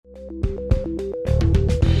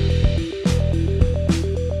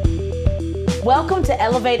Welcome to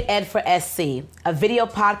Elevate Ed for SC, a video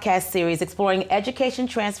podcast series exploring education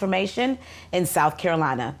transformation in South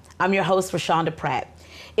Carolina. I'm your host, Rashonda Pratt.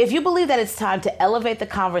 If you believe that it's time to elevate the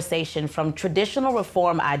conversation from traditional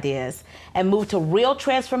reform ideas and move to real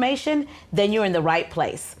transformation, then you're in the right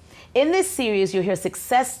place. In this series, you'll hear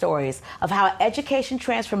success stories of how education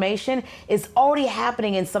transformation is already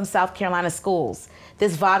happening in some South Carolina schools.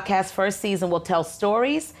 This vodcast first season will tell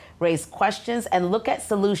stories, raise questions, and look at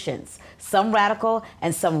solutions, some radical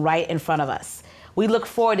and some right in front of us. We look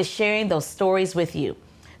forward to sharing those stories with you.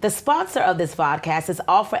 The sponsor of this podcast is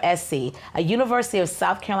All for SC, a University of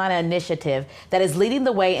South Carolina initiative that is leading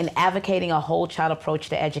the way in advocating a whole child approach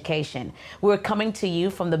to education. We're coming to you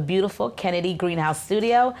from the beautiful Kennedy Greenhouse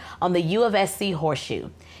Studio on the U of SC Horseshoe.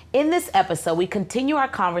 In this episode, we continue our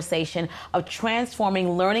conversation of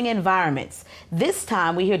transforming learning environments. This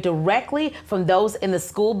time, we hear directly from those in the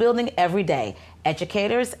school building every day,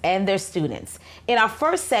 educators and their students. In our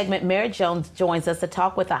first segment, Merritt Jones joins us to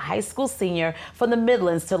talk with a high school senior from the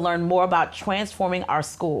Midlands to learn more about transforming our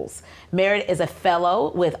schools. Merritt is a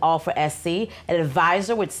fellow with All for SC, an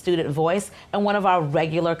advisor with Student Voice, and one of our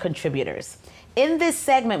regular contributors. In this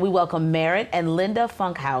segment, we welcome Merritt and Linda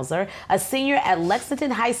Funkhauser, a senior at Lexington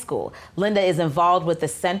High School. Linda is involved with the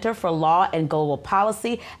Center for Law and Global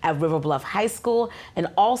Policy at River Bluff High School and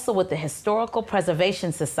also with the Historical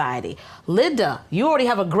Preservation Society. Linda, you already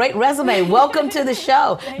have a great resume. Welcome to the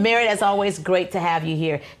show. Merritt, as always, great to have you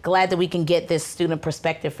here. Glad that we can get this student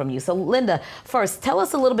perspective from you. So Linda, first, tell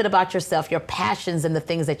us a little bit about yourself, your passions and the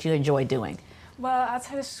things that you enjoy doing. Well,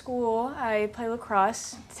 outside of school, I play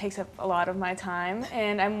lacrosse. It takes up a lot of my time.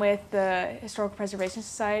 And I'm with the Historical Preservation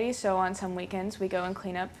Society, so on some weekends we go and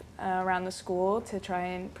clean up around the school to try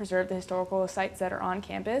and preserve the historical sites that are on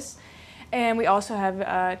campus. And we also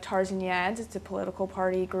have TARS and YADS. It's a political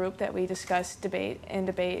party group that we discuss, debate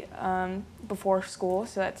before school,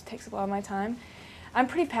 so that takes up a lot of my time. I'm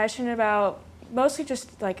pretty passionate about mostly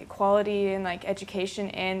just like equality and like education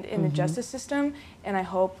and in the justice system, and I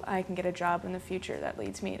hope I can get a job in the future that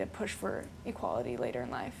leads me to push for equality later in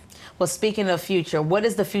life. Well, speaking of future, what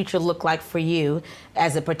does the future look like for you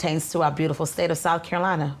as it pertains to our beautiful state of South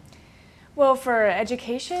Carolina? Well, for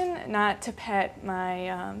education, not to pat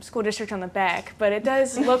my school district on the back, but it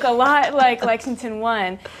does look a lot like Lexington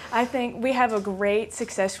 1. I think we have a great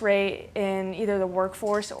success rate in either the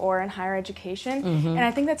workforce or in higher education, and I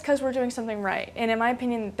think that's because we're doing something right. And in my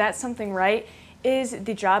opinion, that something right is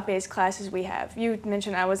the job-based classes we have. You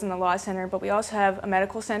mentioned I was in the law center, but we also have a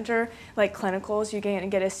medical center, like clinicals. You can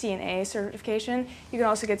get a CNA certification. You can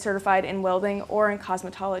also get certified in welding or in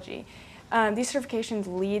cosmetology. These certifications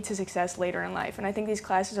lead to success later in life, and I think these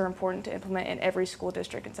classes are important to implement in every school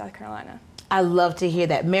district in South Carolina. I love to hear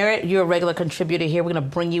that. Merritt, you're a regular contributor here. We're going to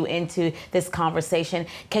bring you into this conversation.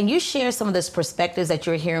 Can you share some of those perspectives that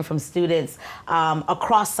you're hearing from students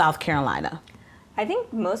across South Carolina? I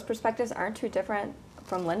think most perspectives aren't too different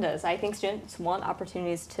from Linda's. I think students want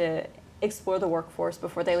opportunities to explore the workforce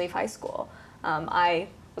before they leave high school. I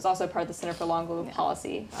was also part of the Center for Law and Global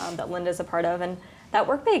Policy that Linda's a part of, and that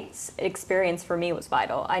work-based experience for me was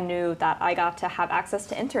vital. I knew that I got to have access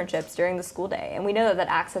to internships during the school day, and we know that that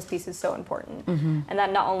access piece is so important. And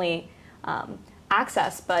that not only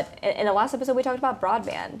access, but in the last episode we talked about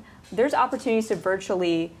broadband. There's opportunities to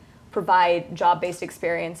virtually provide job-based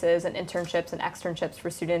experiences and internships and externships for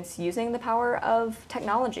students using the power of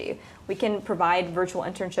technology. We can provide virtual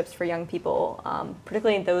internships for young people,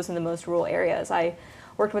 particularly those in the most rural areas. I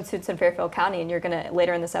worked with students in Fairfield County, and you're going to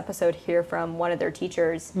later in this episode hear from one of their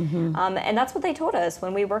teachers. And that's what they told us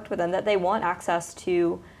when we worked with them, that they want access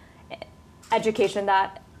to education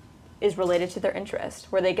that is related to their interest,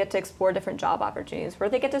 where they get to explore different job opportunities, where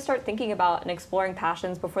they get to start thinking about and exploring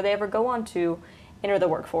passions before they ever go on to enter the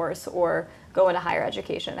workforce or go into higher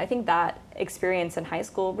education. I think that experience in high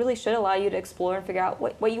school really should allow you to explore and figure out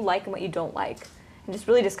what you like and what you don't like. And just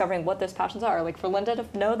really discovering what those passions are. Like for Linda to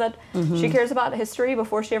know that she cares about history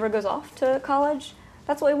before she ever goes off to college,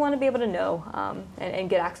 that's what we want to be able to know and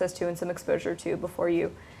get access to and some exposure to before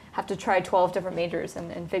you have to try 12 different majors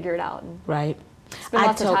and figure it out. And right. Spend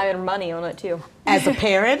lots of time and money on it too. As a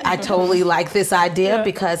parent, I totally like this idea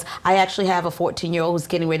because I actually have a 14-year-old who's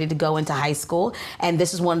getting ready to go into high school. And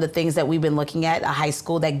this is one of the things that we've been looking at, a high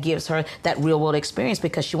school that gives her that real world experience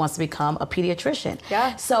because she wants to become a pediatrician.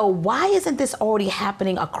 Yeah. So why isn't this already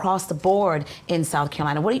happening across the board in South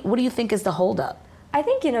Carolina? What do you think is the holdup? I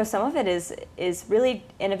think, some of it is really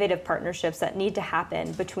innovative partnerships that need to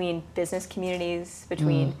happen between business communities,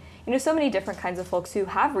 between so many different kinds of folks who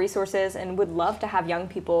have resources and would love to have young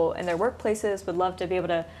people in their workplaces, would love to be able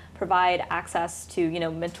to provide access to,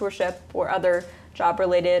 mentorship or other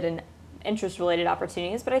job-related and interest-related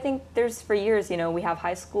opportunities. But I think there's, for years, we have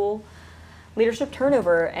high school leadership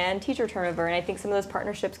turnover and teacher turnover, and I think some of those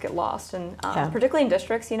partnerships get lost. And particularly in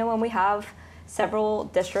districts, when we have several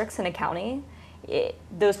districts in a county,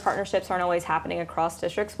 those partnerships aren't always happening across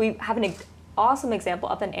districts. We have an awesome example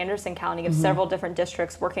up in Anderson County of several different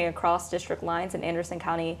districts working across district lines in Anderson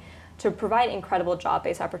County to provide incredible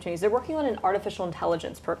job-based opportunities. They're working on an artificial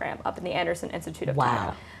intelligence program up in the Anderson Institute of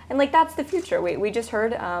Tech. And that's the future. We just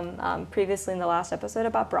heard previously in the last episode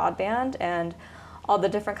about broadband and all the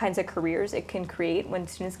different kinds of careers it can create when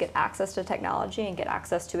students get access to technology and get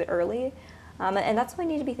access to it early. And that's what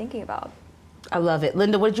we need to be thinking about. I love it.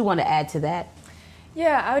 Linda, what did you want to add to that?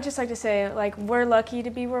 Yeah, I would just like to say, we're lucky to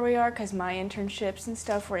be where we are because my internships and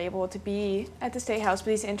stuff were able to be at the State House,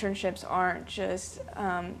 but these internships aren't just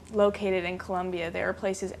located in Columbia. There are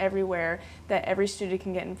places everywhere that every student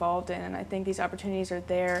can get involved in, and I think these opportunities are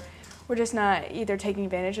there. We're just not either taking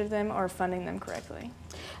advantage of them or funding them correctly.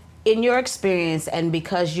 In your experience, and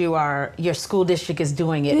because your school district is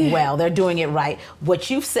doing it well, they're doing it right, what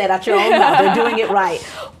you've said out your own mouth, they're doing it right.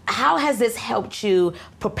 How has this helped you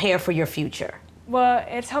prepare for your future? Well,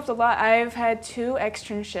 it's helped a lot. I've had 2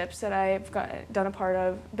 externships that I've been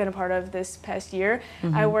a part of this past year.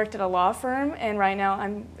 I worked at a law firm, and right now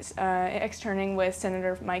I'm externing with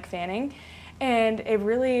Senator Mike Fanning. And it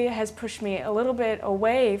really has pushed me a little bit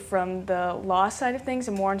away from the law side of things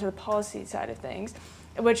and more into the policy side of things,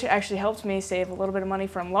 which actually helped me save a little bit of money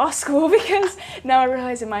from law school because now I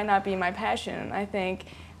realize it might not be my passion. I think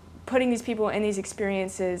putting these people in these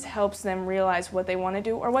experiences helps them realize what they want to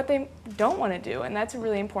do or what they don't want to do. And that's a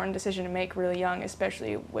really important decision to make really young,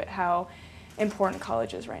 especially with how important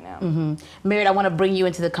college is right now. Merritt, I want to bring you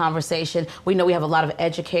into the conversation. We know we have a lot of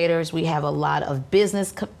educators. We have a lot of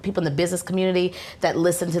people in the business community that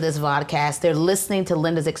listen to this vodcast. They're listening to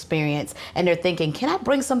Linda's experience and they're thinking, can I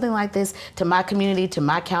bring something like this to my community, to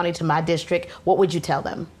my county, to my district? What would you tell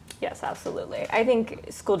them? Yes, absolutely. I think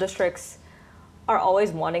school districts are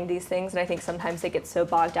always wanting these things, and I think sometimes they get so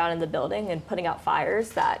bogged down in the building and putting out fires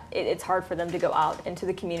that it's hard for them to go out into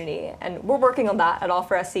the community. And we're working on that at All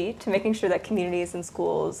for SC to making sure that communities and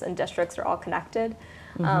schools and districts are all connected.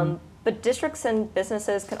 But districts and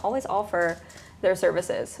businesses can always offer their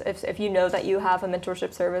services. If you know that you have a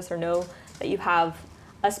mentorship service or know that you have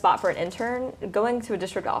a spot for an intern, going to a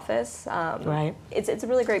district office, it's a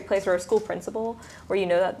really great place, or a school principal where you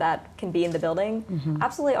know that can be in the building.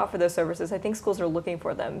 Absolutely offer those services. I think schools are looking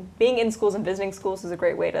for them. Being in schools and visiting schools is a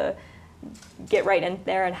great way to get right in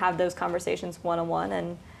there and have those conversations one-on-one,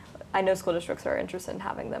 and I know school districts are interested in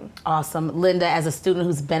having them. Awesome. Linda, as a student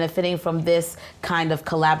who's benefiting from this kind of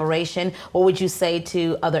collaboration, what would you say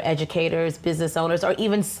to other educators, business owners, or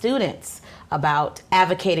even students about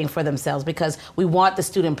advocating for themselves? Because we want the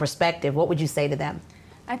student perspective. What would you say to them?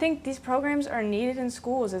 I think these programs are needed in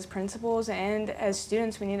schools. As principals and as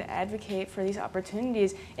students, we need to advocate for these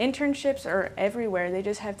opportunities. Internships are everywhere. They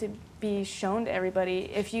just have to be shown to everybody.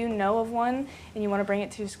 If you know of one and you want to bring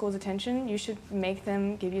it to school's attention, you should make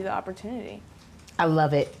them give you the opportunity. I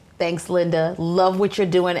love it. Thanks, Linda. Love what you're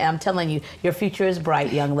doing. And I'm telling you, your future is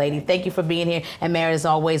bright, young lady. Thank you for being here. And Mary, as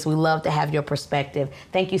always, we love to have your perspective.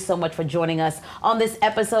 Thank you so much for joining us on this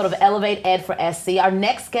episode of Elevate Ed for SC. Our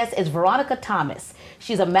next guest is Veronica Thomas.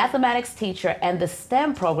 She's a mathematics teacher and the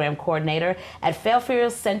STEM program coordinator at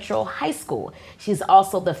Fairfield Central High School. She's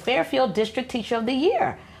also the Fairfield District Teacher of the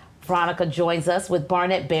Year. Veronica joins us with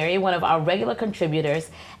Barnett Berry, one of our regular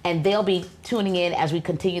contributors, and they'll be tuning in as we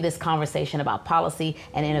continue this conversation about policy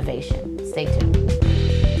and innovation. Stay tuned.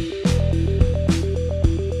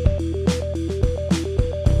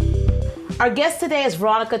 Our guest today is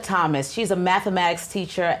Veronica Thomas. She's a mathematics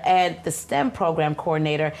teacher and the STEM program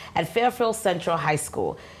coordinator at Fairfield Central High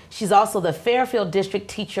School. She's also the Fairfield District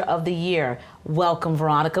Teacher of the Year. Welcome,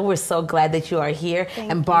 Veronica. We're so glad that you are here.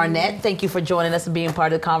 And Barnett, thank you for joining us and being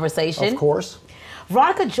part of the conversation. Of course.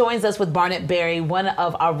 Veronica joins us with Barnett Berry, one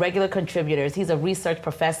of our regular contributors. He's a research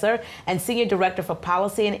professor and senior director for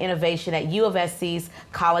policy and innovation at U of SC's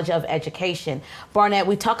College of Education. Barnett,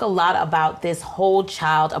 we talk a lot about this whole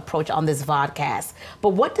child approach on this vodcast, but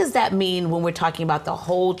what does that mean when we're talking about the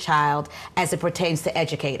whole child as it pertains to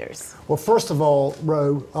educators? Well, first of all,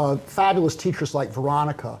 Ro, fabulous teachers like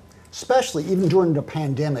Veronica, especially even during the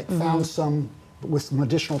pandemic, found with some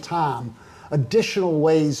additional time, additional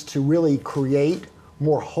ways to really create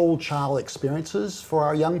more whole child experiences for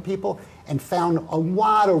our young people, and found a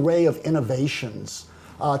wide array of innovations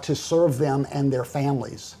to serve them and their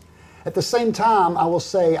families. At the same time, I will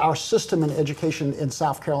say our system in education in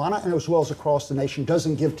South Carolina, and as well as across the nation,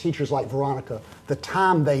 doesn't give teachers like Veronica the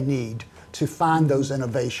time they need to find those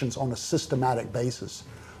innovations on a systematic basis.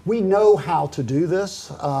 We know how to do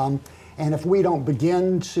this, and if we don't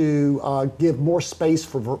begin to give more space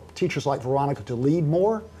for teachers like Veronica to lead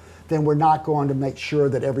more, then we're not going to make sure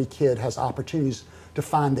that every kid has opportunities to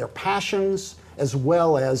find their passions as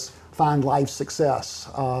well as find life success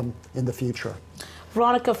in the future.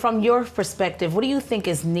 Veronica, from your perspective, what do you think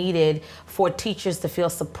is needed for teachers to feel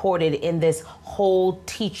supported in this whole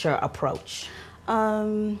teacher approach?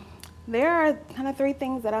 There are kind of three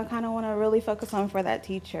things that I kind of want to really focus on for that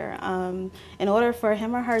teacher. In order for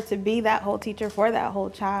him or her to be that whole teacher for that whole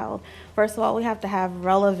child, first of all, we have to have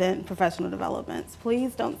relevant professional developments.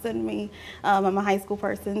 Please don't send me, I'm a high school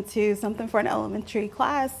person, to something for an elementary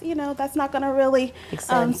class. You know, that's not going to really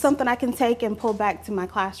something I can take and pull back to my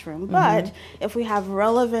classroom. But if we have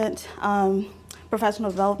relevant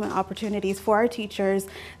professional development opportunities for our teachers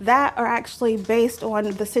that are actually based on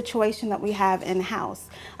the situation that we have in-house.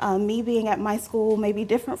 Me being at my school may be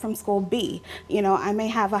different from school B. You know, I may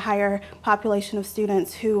have a higher population of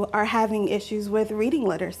students who are having issues with reading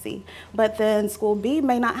literacy, but then school B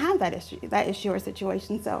may not have that issue or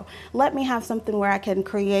situation. So let me have something where I can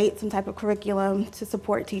create some type of curriculum to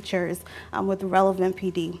support teachers with relevant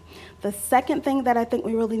PD. The second thing that I think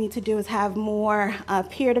we really need to do is have more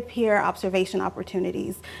peer-to-peer observation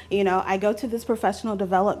opportunities. You know, I go to this professional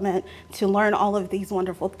development to learn all of these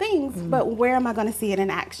wonderful things, but where am I going to see it in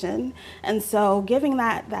action? And so giving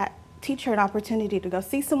that teacher an opportunity to go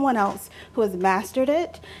see someone else who has mastered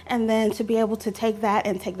it, and then to be able to take that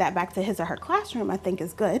back to his or her classroom, I think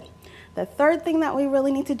is good. The third thing that we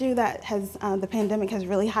really need to do that has the pandemic has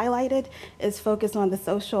really highlighted is focus on the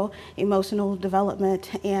social, emotional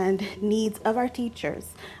development and needs of our teachers.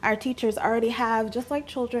 Our teachers already have, just like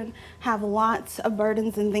children, have lots of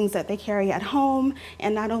burdens and things that they carry at home,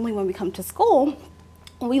 and not only when we come to school,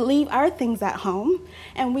 we leave our things at home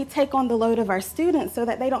and we take on the load of our students so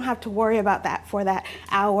that they don't have to worry about that for that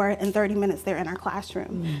hour and 30 minutes they're in our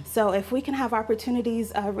classroom. So if we can have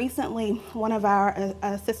opportunities, recently one of our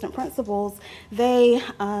assistant principals, they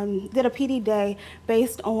did a PD day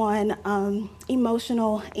based on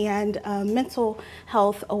emotional and mental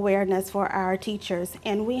health awareness for our teachers,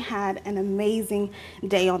 and we had an amazing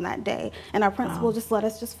day on that day. And our principal just let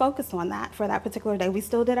us just focus on that for that particular day. We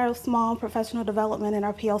still did our small professional development in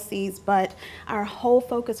our PLCs, but our whole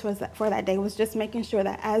focus was for that day was just making sure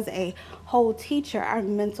that as a whole teacher, our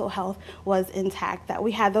mental health was intact, that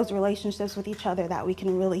we had those relationships with each other, that we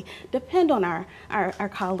can really depend on our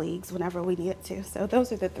colleagues whenever we need to. So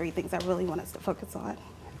those are the three things I really want us to focus on.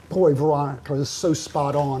 Boy, Veronica is so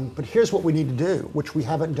spot on, but here's what we need to do, which we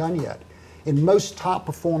haven't done yet. In most top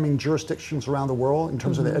performing jurisdictions around the world, in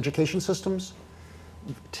terms of their education systems,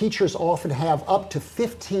 teachers often have up to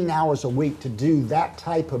 15 hours a week to do that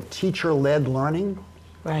type of teacher-led learning.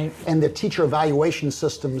 Right. And the teacher evaluation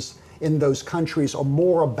systems in those countries are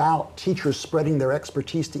more about teachers spreading their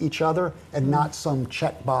expertise to each other and not some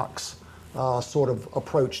checkbox sort of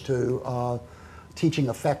approach to teaching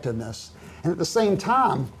effectiveness. And at the same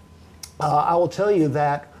time, I will tell you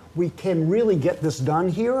that we can really get this done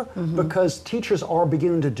here because teachers are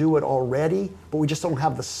beginning to do it already, but we just don't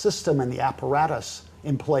have the system and the apparatus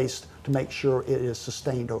in place to make sure it is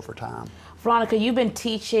sustained over time. Veronica, you've been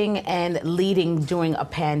teaching and leading during a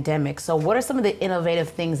pandemic. So what are some of the innovative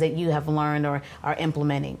things that you have learned or are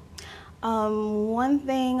implementing? One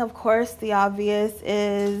thing, of course, the obvious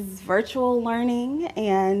is virtual learning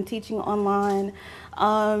and teaching online.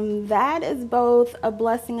 That is both a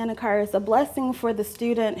blessing and a curse. A blessing for the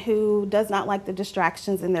student who does not like the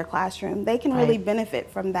distractions in their classroom. They can really benefit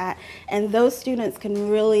from that, and those students can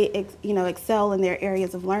really excel in their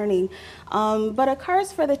areas of learning. But a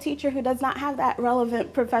curse for the teacher who does not have that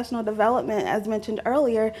relevant professional development, as mentioned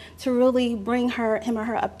earlier, to really bring him or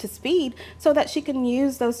her up to speed so that she can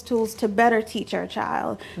use those tools to better teach our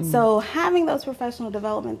child. So having those professional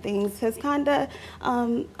development things has kind of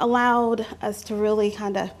allowed us to really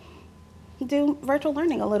kind of do virtual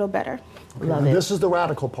learning a little better. Love it. This is the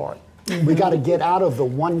radical part. We got to get out of the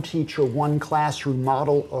one teacher, one classroom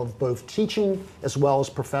model of both teaching as well as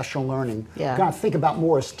professional learning. Yeah. We got to think about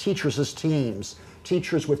more as teachers as teams,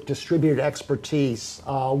 teachers with distributed expertise,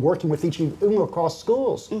 working with each even across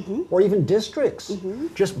schools or even districts.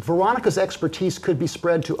 Just Veronica's expertise could be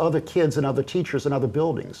spread to other kids and other teachers and other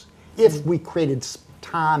buildings if we created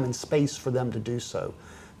time and space for them to do so.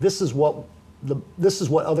 This is what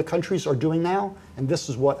other countries are doing now, and this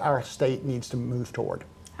is what our state needs to move toward.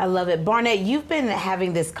 I love it. Barnett, you've been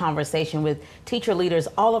having this conversation with teacher leaders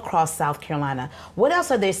all across South Carolina. What else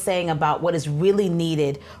are they saying about what is really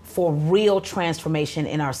needed for real transformation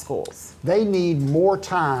in our schools? They need more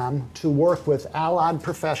time to work with allied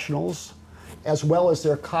professionals as well as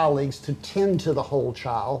their colleagues to tend to the whole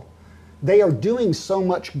child. They are doing so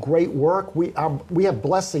much great work. We have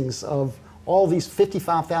blessings of all these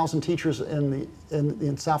 55,000 teachers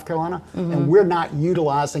in South Carolina, and we're not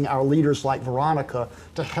utilizing our leaders like Veronica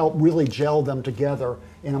to help really gel them together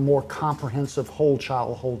in a more comprehensive whole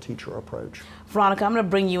child, whole teacher approach. Veronica, I'm going to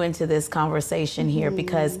bring you into this conversation here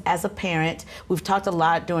because as a parent, we've talked a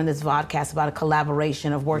lot during this vodcast about a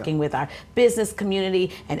collaboration of working with our business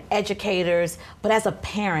community and educators. But as a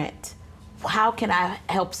parent, how can I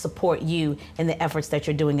help support you in the efforts that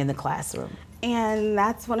you're doing in the classroom? And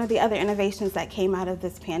that's one of the other innovations that came out of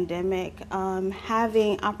this pandemic,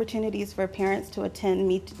 having opportunities for parents to attend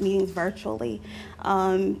meetings virtually,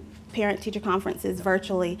 parent-teacher conferences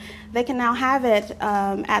virtually. They can now have it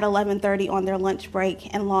at 11:30 on their lunch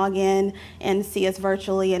break and log in and see us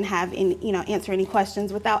virtually and have answer any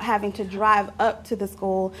questions without having to drive up to the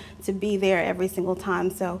school to be there every single time.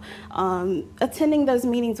 So attending those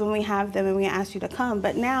meetings when we have them and we ask you to come.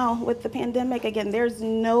 But now with the pandemic, again, there's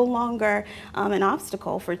no longer an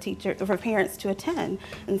obstacle for parents to attend.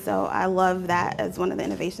 And so I love that as one of the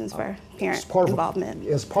innovations for parent involvement.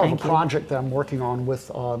 As part of a project that I'm working on with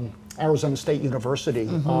Arizona State University,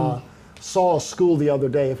 saw a school the other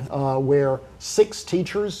day where 6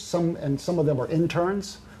 teachers, some of them are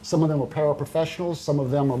interns, some of them are paraprofessionals, some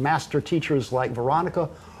of them are master teachers like Veronica,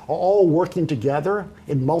 are all working together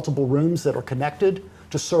in multiple rooms that are connected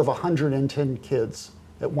to serve 110 kids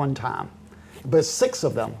at one time. But 6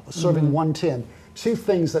 of them are serving 110. 2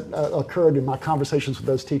 things that occurred in my conversations with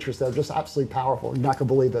those teachers that are just absolutely powerful. You're not going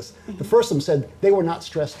to believe this. The first of them said they were not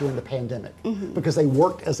stressed during the pandemic because they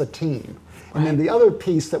worked as a team. And then the other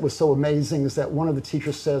piece that was so amazing is that one of the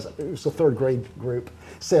teachers says, it was a 3rd grade group,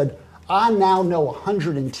 said, I now know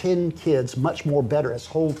 110 kids much more better as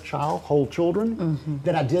whole children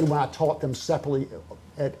than I did when I taught them separately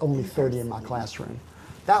at only 30 in my classroom.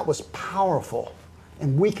 That was powerful.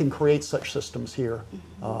 And we can create such systems here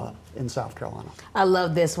in South Carolina. I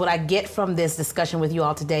love this. What I get from this discussion with you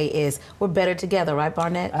all today is we're better together, right,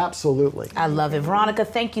 Barnett? Absolutely. I love it. Veronica,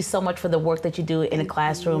 thank you so much for the work that you do in the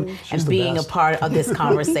classroom and being a best. part of this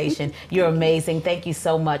conversation. You're amazing. Thank you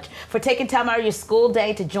so much for taking time out of your school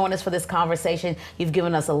day to join us for this conversation. You've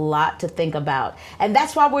given us a lot to think about. And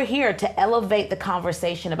that's why we're here, to elevate the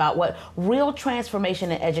conversation about what real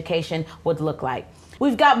transformation in education would look like.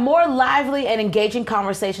 We've got more lively and engaging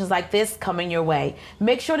conversations like this coming your way.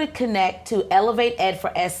 Make sure to connect to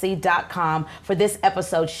elevateedforsc.com for this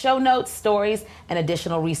episode's show notes, stories, and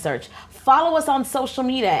additional research. Follow us on social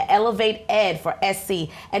media at elevateedforsc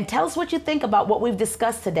and tell us what you think about what we've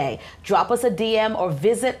discussed today. Drop us a DM or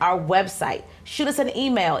visit our website. Shoot us an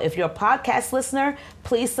email. If you're a podcast listener,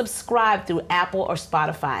 please subscribe through Apple or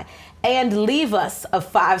Spotify. And leave us a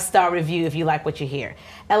 5-star review if you like what you hear.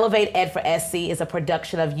 Elevate Ed for SC is a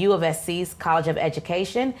production of U of SC's College of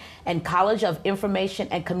Education and College of Information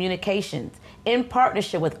and Communications in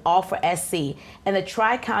partnership with All for SC and the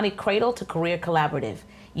Tri-County Cradle to Career Collaborative.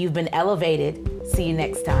 You've been elevated. See you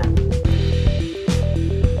next time.